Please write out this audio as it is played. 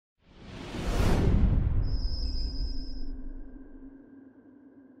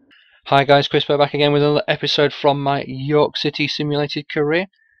Hi guys, Chris back again with another episode from my York City simulated career.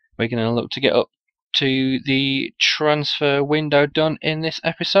 We're going to look to get up to the transfer window done in this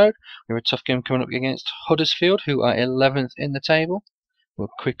episode. We have a tough game coming up against Huddersfield, who are 11th in the table. We'll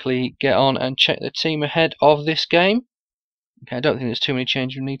quickly get on and check the team ahead of this game. Okay, I don't think there's too many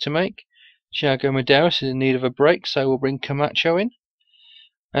changes we need to make. Thiago Medeiros is in need of a break, so we'll bring Camacho in.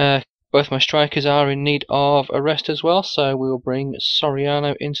 Both my strikers are in need of a rest as well, so we will bring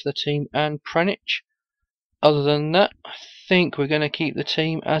Soriano into the team and Prenic. Other than that, I think we're going to keep the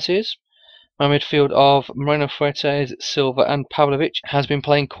team as is. My midfield of Moreno Fuertes, Silva and Pavlovic has been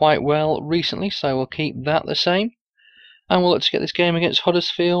playing quite well recently, so we'll keep that the same. And we'll look to get this game against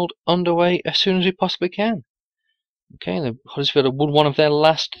Huddersfield underway as soon as we possibly can. Okay, the Huddersfield have won one of their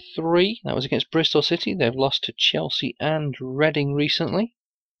last three. That was against Bristol City. They've lost to Chelsea and Reading recently.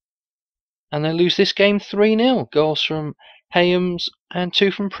 And they lose this game 3-0. Goals from Hayams and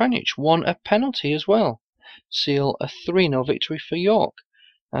 2 from Prenic. 1 a penalty as well. Seal a 3-0 victory for York.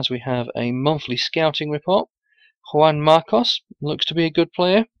 As we have a monthly scouting report. Juan Marcos looks to be a good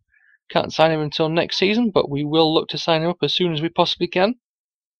player. Can't sign him until next season, but we will look to sign him up as soon as we possibly can.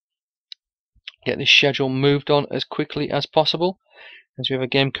 Get this schedule moved on as quickly as possible, as we have a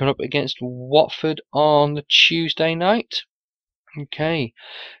game coming up against Watford on the Tuesday night. Okay,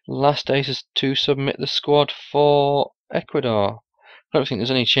 last day is to submit the squad for Ecuador. I don't think there's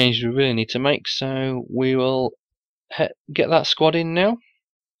any changes we really need to make, so we will get that squad in now,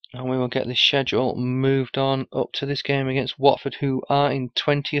 and we will get the schedule moved on up to this game against Watford, who are in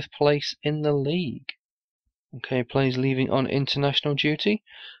 20th place in the league. Okay, players leaving on international duty: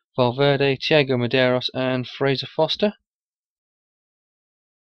 Valverde, Thiago Medeiros and Fraser Foster.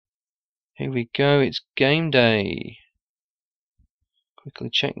 Here we go, it's game day.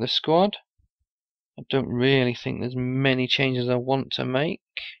 Quickly check the squad. I don't really think there's many changes I want to make.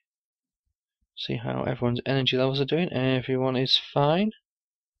 See how everyone's energy levels are doing. Everyone is fine.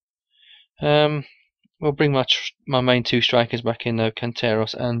 We'll bring my main 2 strikers back in though,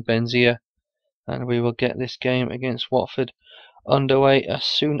 Canteros and Benzia, and we will get this game against Watford underway as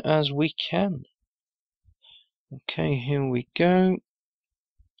soon as we can. Okay, here we go.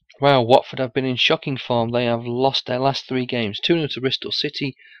 Wow, Watford have been in shocking form. They have lost their last 3 games. 2-0 to Bristol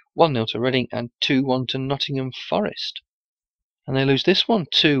City, 1-0 to Reading and 2-1 to Nottingham Forest. And they lose this one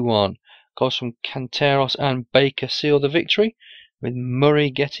 2-1. Goals from Canteros and Baker seal the victory, with Murray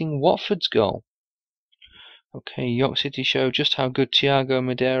getting Watford's goal. Okay, York City show just how good Thiago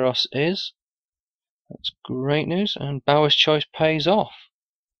Medeiros is. That's great news, and Bauer's choice pays off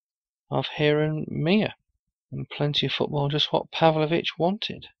of Hiram Mia. And plenty of football, just what Pavlovic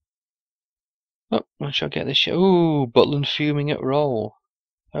wanted. Oh, I shall get this show. Ooh, Butland fuming at roll.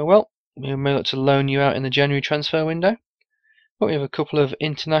 Oh well, we may look to loan you out in the January transfer window. But we have a couple of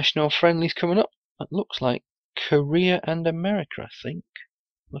international friendlies coming up. It looks like Korea and America, I think.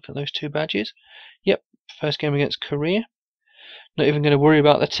 Look at those 2 badges. Yep, first game against Korea. Not even going to worry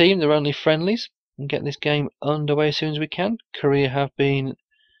about the team, they're only friendlies. And get this game underway as soon as we can. Korea have been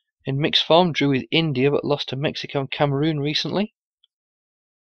in mixed form, drew with India but lost to Mexico and Cameroon recently.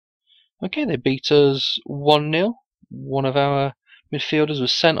 Okay, they beat us 1-0. One of our midfielders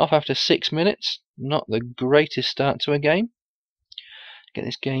was sent off after 6 minutes. Not the greatest start to a game. Get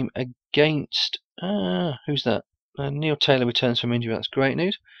this game against... who's that? Neil Taylor returns from injury, that's great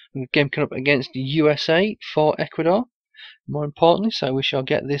news. The game coming up against USA for Ecuador, more importantly, so we shall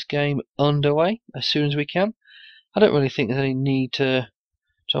get this game underway as soon as we can. I don't really think there's any need to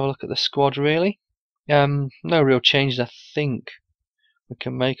have a look at the squad really. No real changes I think we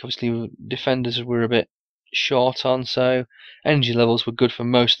can make. Obviously defenders we're a bit short on, so energy levels were good for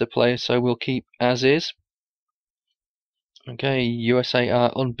most of the players, so we'll keep as is. Okay, USA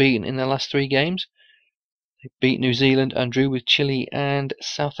are unbeaten in their last 3 games. They beat New Zealand and drew with Chile and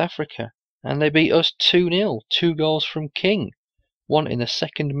South Africa. And they beat us 2-0. 2 goals from King. 1 in the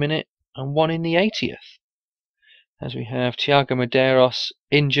 2nd minute and 1 in the 80th. As we have Thiago Medeiros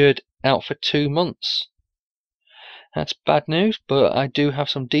injured, out for 2 months. That's bad news, but I do have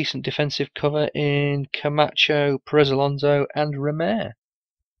some decent defensive cover in Camacho, Perez Alonso and Remer.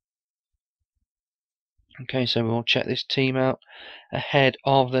 Okay, so we'll check this team out ahead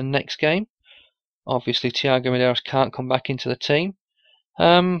of the next game. Obviously Thiago Medeiros can't come back into the team.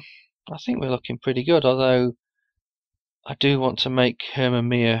 I think we're looking pretty good, although I do want to make Herman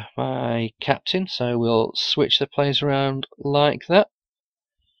Mia my captain, so we'll switch the players around like that.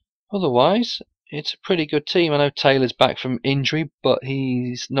 Otherwise, it's a pretty good team. I know Taylor's back from injury, but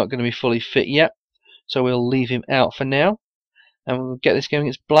he's not going to be fully fit yet, so we'll leave him out for now. And we'll get this game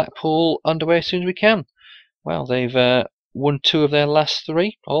against Blackpool underway as soon as we can. Well, they've won 2 of their last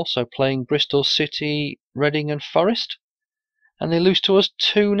 3, also playing Bristol City, Reading and Forest. And they lose to us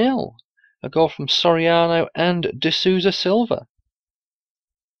 2-0. A goal from Soriano and D'Souza Silva.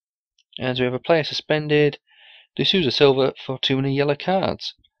 And we have a player suspended, D'Souza Silva, for too many yellow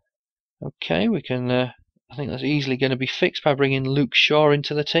cards. Okay, we can. I think that's easily going to be fixed by bringing Luke Shaw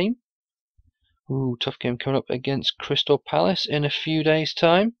into the team. Ooh, tough game coming up against Crystal Palace in a few days'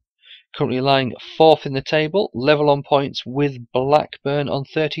 time. Currently lying 4th in the table, level on points with Blackburn on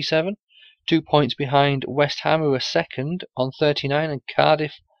 37. 2 points behind West Ham, who are second on 39, and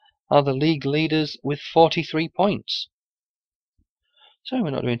Cardiff are the league leaders with 43 points. So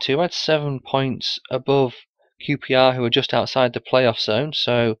we're not doing too bad. 7 points above QPR, who are just outside the playoff zone,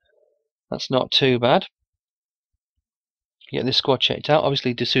 so that's not too bad. Get this squad checked out.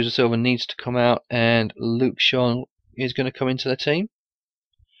 Obviously, D'Souza Silva needs to come out, and Luke Shaw is going to come into the team.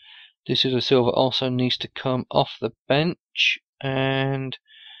 D'Souza Silva also needs to come off the bench, and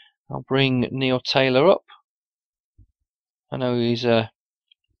I'll bring Neil Taylor up. I know he's not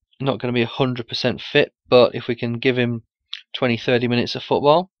going to be 100% fit, but if we can give him 20-30 minutes of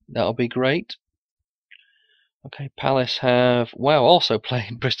football, that'll be great. Okay, Palace have, wow, also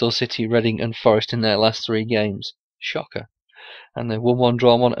played Bristol City, Reading and Forest in their last 3 games. Shocker. And they've won 1,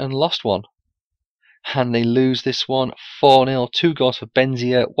 drawn 1 and lost 1. And they lose this one 4-0. 2 goals for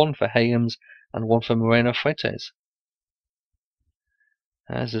Benzia, 1 for Hayams and 1 for Moreno Fuertes.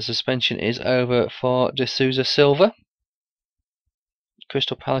 As the suspension is over for D'Souza Silva.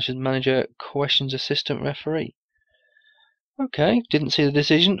 Crystal Palace's manager questions assistant referee. Okay, didn't see the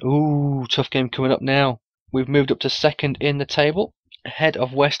decision. Ooh, tough game coming up now. We've moved up to 2nd in the table, ahead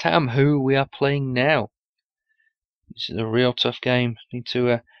of West Ham, who we are playing now. This is a real tough game. Need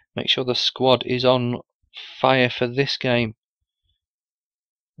to make sure the squad is on fire for this game.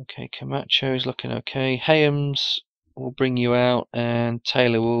 Okay, Camacho is looking okay. Hayams will bring you out, and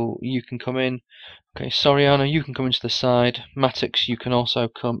Taylor you can come in. Okay, Soriano, you can come into the side. Mattox, you can also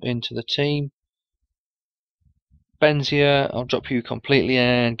come into the team. Benzia, I'll drop you completely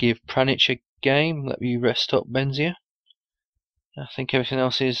and give Pranic a game. Let you rest up Benzia. I think everything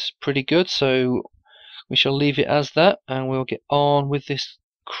else is pretty good, so we shall leave it as that, and we'll get on with this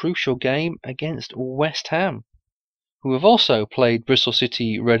crucial game against West Ham, who have also played Bristol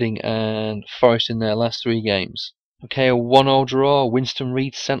City, Reading and Forest in their last 3 games. Okay, a 1-1 draw. Winston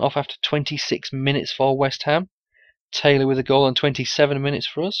Reid sent off after 26 minutes for West Ham. Taylor with a goal on 27 minutes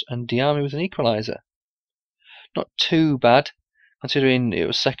for us, and Diame with an equaliser. Not too bad, considering it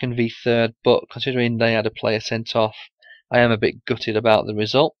was 2nd v 3rd, but considering they had a player sent off, I am a bit gutted about the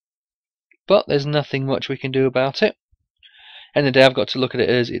result. But there's nothing much we can do about it. End of the day, I've got to look at it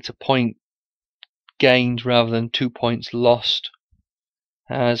as it's a point gained rather than 2 points lost,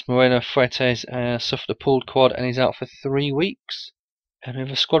 as Moreno Fuertes suffered a pulled quad and is out for 3 weeks. And we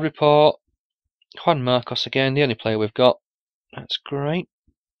have a squad report. Juan Marcos again, the only player we've got. That's great.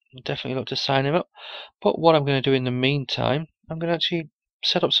 I'll definitely look to sign him up. But what I'm going to do in the meantime, I'm going to actually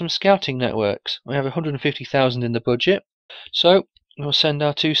set up some scouting networks. We have 150,000 in the budget, so we'll send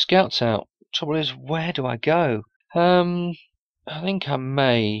our 2 scouts out. Trouble is, where do I go? I think I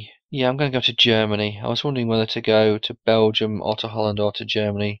may. Yeah, I'm going to go to Germany. I was wondering whether to go to Belgium or to Holland or to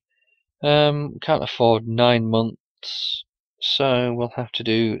Germany. Can't afford 9 months, so we'll have to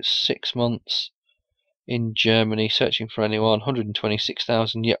do 6 months in Germany, searching for anyone.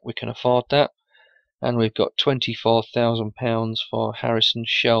 126,000, yep, we can afford that. And we've got £24,000 for Harrison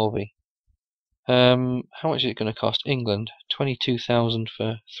Shelby. How much is it going to cost? England, 22,000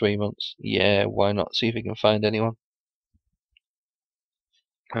 for 3 months. Yeah, why not? See if we can find anyone.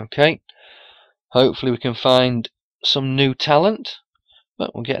 Okay, hopefully we can find some new talent,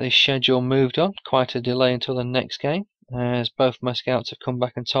 but we'll get this schedule moved on. Quite a delay until the next game, as both my scouts have come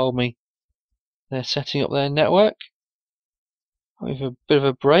back and told me they're setting up their network. We have a bit of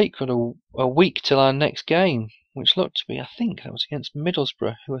a break, got a week till our next game, which looked to be, I think that was against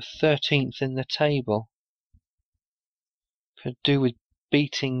Middlesbrough, who are 13th in the table. Could do with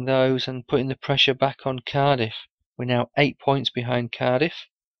beating those and putting the pressure back on Cardiff. We're now 8 points behind Cardiff,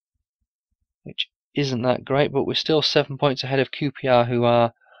 which isn't that great, but we're still 7 points ahead of QPR, who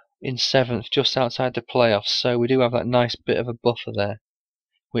are in 7th, just outside the playoffs, so we do have that nice bit of a buffer there,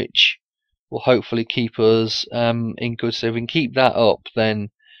 which will hopefully keep us in good. So if we can keep that up, then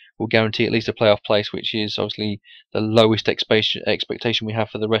we'll guarantee at least a playoff place, which is obviously the lowest expectation we have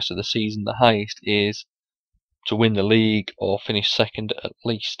for the rest of the season. The highest is to win the league or finish 2nd at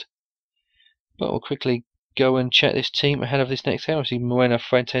least. But we'll quickly go and check this team ahead of this next game. Obviously, Moreno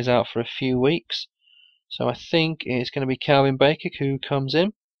Fuertes out for a few weeks, so I think it's going to be Calvin Baker who comes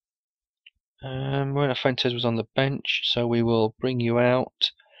in. Moreno Fuentes was on the bench, so we will bring you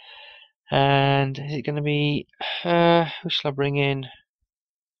out. And is it going to be... who shall I bring in?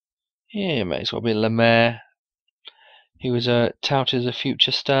 Yeah, may as well be Lemaire. He was touted as a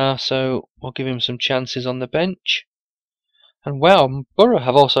future star, so we'll give him some chances on the bench. And wow, Borough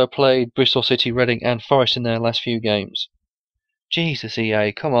have also played Bristol City, Reading and Forest in their last few games. Jesus,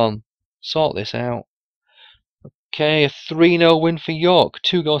 EA, come on, sort this out. Okay, a 3-0 win for York.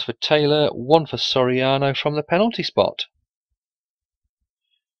 2 goals for Taylor, 1 for Soriano from the penalty spot.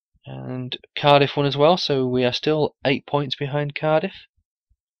 And Cardiff won as well, so we are still 8 points behind Cardiff.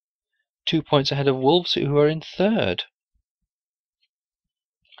 2 points ahead of Wolves, who are in 3rd.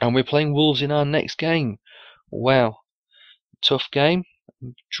 And we're playing Wolves in our next game. Wow, tough game.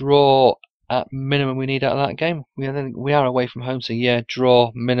 Draw at minimum we need out of that game. We are away from home, so yeah,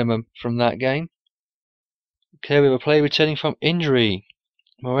 draw minimum from that game. Okay, we have a player returning from injury.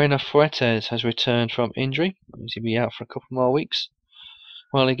 Moreno Fuentes has returned from injury. He'll be out for a couple more weeks.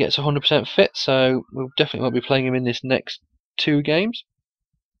 Well, he gets 100% fit, so we'll definitely won't be playing him in this next 2 games.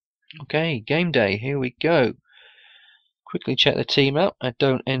 Okay, game day, here we go. Quickly check the team out. I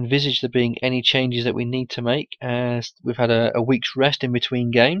don't envisage there being any changes that we need to make, as we've had a week's rest in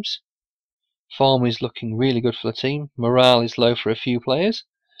between games. Form is looking really good for the team. Morale is low for a few players,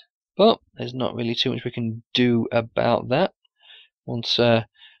 but there's not really too much we can do about that. Once some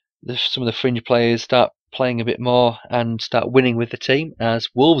of the fringe players start playing a bit more and start winning with the team, as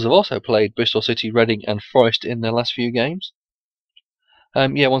Wolves have also played Bristol City, Reading and Forest in their last few games.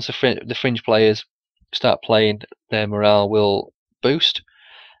 Yeah, once the fringe players start playing, their morale will boost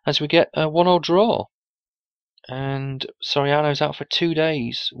as we get a 1-1 draw. And Soriano's out for 2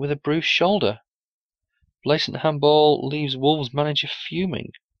 days with a bruised shoulder. Blatant handball leaves Wolves manager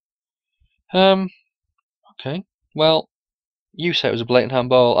fuming. Okay, well, you say it was a blatant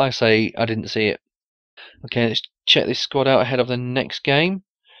handball, I say I didn't see it. Okay, let's check this squad out ahead of the next game.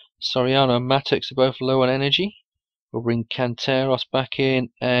 Soriano and Mattox are both low on energy. We'll bring Canteros back in,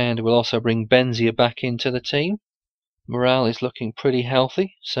 and we'll also bring Benzia back into the team. Morale is looking pretty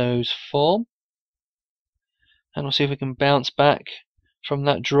healthy, so's form. And we'll see if we can bounce back from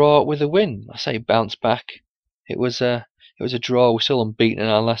that draw with a win. I say bounce back. It was a draw. We're still unbeaten in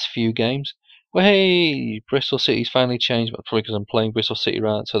our last few games. Well, hey, Bristol City's finally changed, but probably because I'm playing Bristol City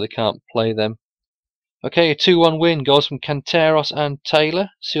right, so they can't play them. Okay, a 2-1 win. Goals from Canteros and Taylor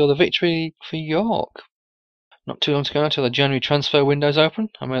seal the victory for York. Not too long to go until the January transfer window's open.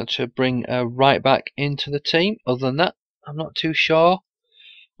 I'm going to bring a right back into the team. Other than that, I'm not too sure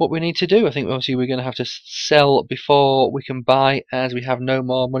what we need to do. I think obviously we're going to have to sell before we can buy, as we have no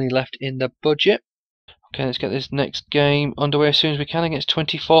more money left in the budget. Okay, let's get this next game underway as soon as we can against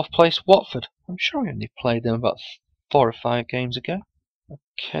 24th place Watford. I'm sure we only played them about 4 or 5 games ago.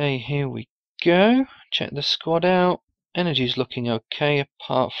 Okay, here we go. Check the squad out. Energy's looking okay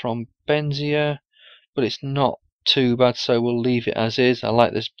apart from Benzia, but it's not too bad, so we'll leave it as is. I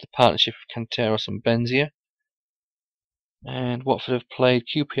like the partnership of Canteros and Benzia. And Watford have played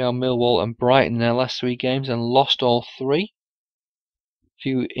QPR, Millwall and Brighton in their last 3 games and lost all 3.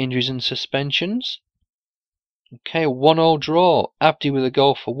 Few injuries and suspensions. Okay, 1-1 draw. Abdi with a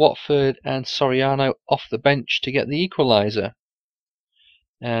goal for Watford and Soriano off the bench to get the equaliser.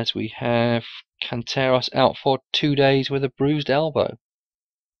 As we have Canteros out for 2 days with a bruised elbow.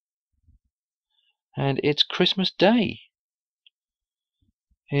 And it's Christmas Day.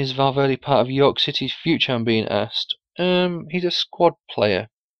 Is Valverde part of York City's future, I'm being asked. He's a squad player.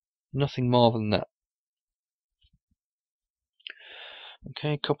 Nothing more than that.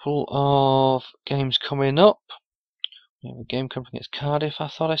 Okay, a couple of games coming up. We have a game coming against Cardiff, I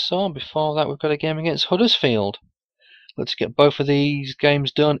thought I saw. And before that, we've got a game against Huddersfield. Let's get both of these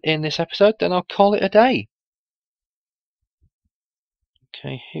games done in this episode, then I'll call it a day.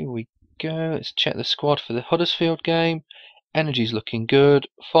 Okay, here we go. Let's check the squad for the Huddersfield game. Energy's looking good.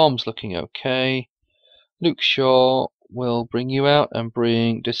 Form's looking okay. Luke Shaw will bring you out and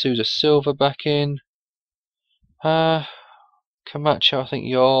bring D'Souza Silva back in. Camacho, I think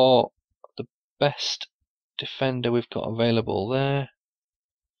you're the best defender we've got available there.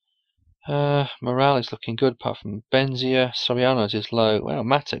 Morale is looking good apart from Benzia. Soriano's is low. Well,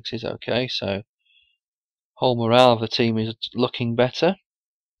 Mattox is okay, so whole morale of the team is looking better.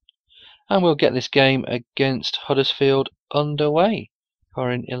 And we'll get this game against Huddersfield underway.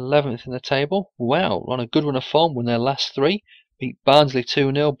 We're in 11th in the table. Wow, on a good run of form, won their last 3. Beat Barnsley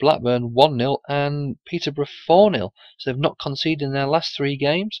 2-0, Blackburn 1-0 and Peterborough 4-0. So they've not conceded in their last 3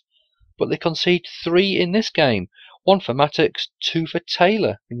 games, but they concede 3 in this game. 1 for Mattox, 2 for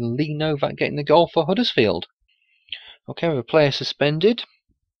Taylor. And Lee Novak getting the goal for Huddersfield. Okay, we have a player suspended.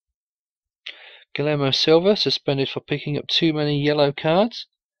 Guillermo Silva suspended for picking up too many yellow cards.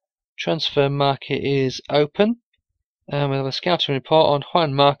 Transfer market is open. And we have a scouting report on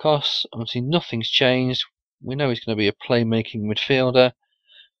Juan Marcos. Obviously nothing's changed. We know he's going to be a playmaking midfielder,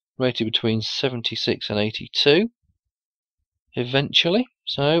 rated between 76 and 82 eventually,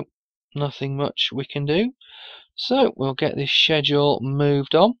 so nothing much we can do. So we'll get this schedule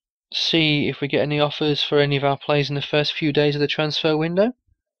moved on, see if we get any offers for any of our players in the first few days of the transfer window.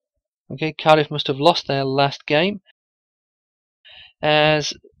 Okay, Cardiff must have lost their last game,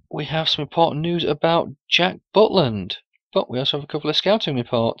 as we have some important news about Jack Butland, but we also have a couple of scouting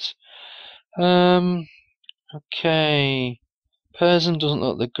reports. Okay, Persen doesn't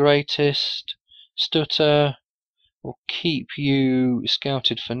look the greatest. Stutter will keep you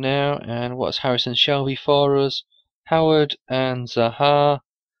scouted for now. And what's Harrison Shelby for us? Howard and Zaha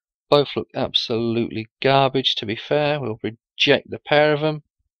both look absolutely garbage, to be fair. We'll reject the pair of them.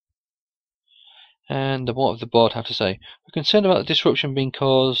 And what does the board have to say? We're concerned about the disruption being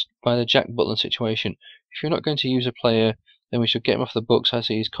caused by the Jack Butland situation. If you're not going to use a player, then we should get him off the books, as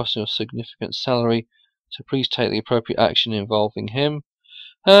he is costing us significant salary. So please take the appropriate action involving him.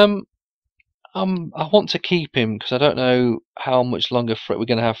 I want to keep him because I don't know how much longer we're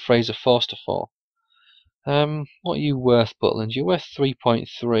going to have Fraser Forster for. What are you worth, Butland? You're worth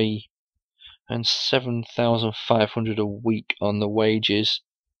 3.3 and 7,500 a week on the wages.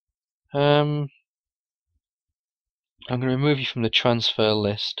 I'm going to remove you from the transfer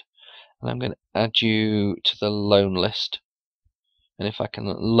list, and I'm going to add you to the loan list. And if I can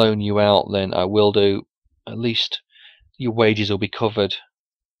loan you out, then I will do. At least your wages will be covered.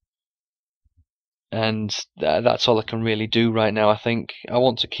 And that's all I can really do right now, I think. I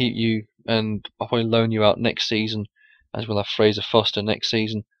want to keep you, and I'll probably loan you out next season, as we'll have Fraser Foster next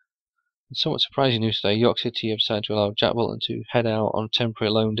season. And somewhat surprising news today, York City have decided to allow Jack Butland to head out on a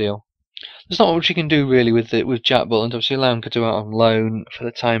temporary loan deal. There's not much you can do really with Jack Butland. Obviously allow him to go out on loan for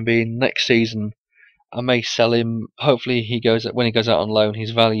the time being. Next season I may sell him. Hopefully when he goes out on loan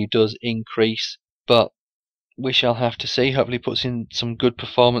his value does increase, but we shall have to see. Hopefully he puts in some good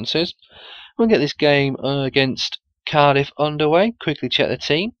performances. We'll get this game against Cardiff underway. Quickly check the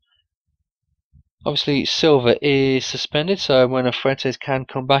team. Obviously Silva is suspended, so Bueno Fuertes can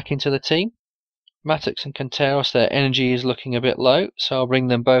come back into the team. Mattox and Canteros, their energy is looking a bit low, so I'll bring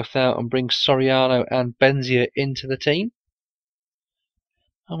them both out and bring Soriano and Benzia into the team.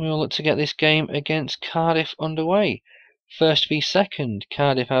 And we will look to get this game against Cardiff underway. First v second,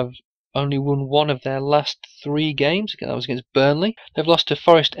 Cardiff have only won one of their last 3 games. That was against Burnley. They've lost to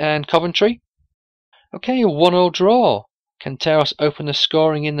Forest and Coventry. Okay, a 1-1 draw. Canteros opened the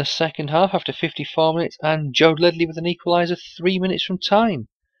scoring in the second half after 54 minutes, and Joe Ledley with an equaliser 3 minutes from time.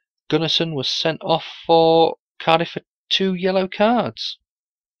 Gunnarsson was sent off for Cardiff for 2 yellow cards,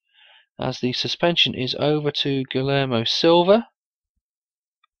 as the suspension is over to Guillermo Silva,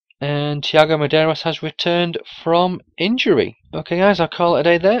 and Thiago Medeiros has returned from injury. Okay guys, I'll call it a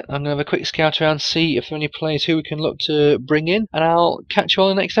day there. I'm going to have a quick scout around, see if there are any players who we can look to bring in, and I'll catch you all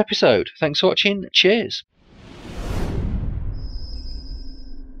in the next episode. Thanks for watching, cheers.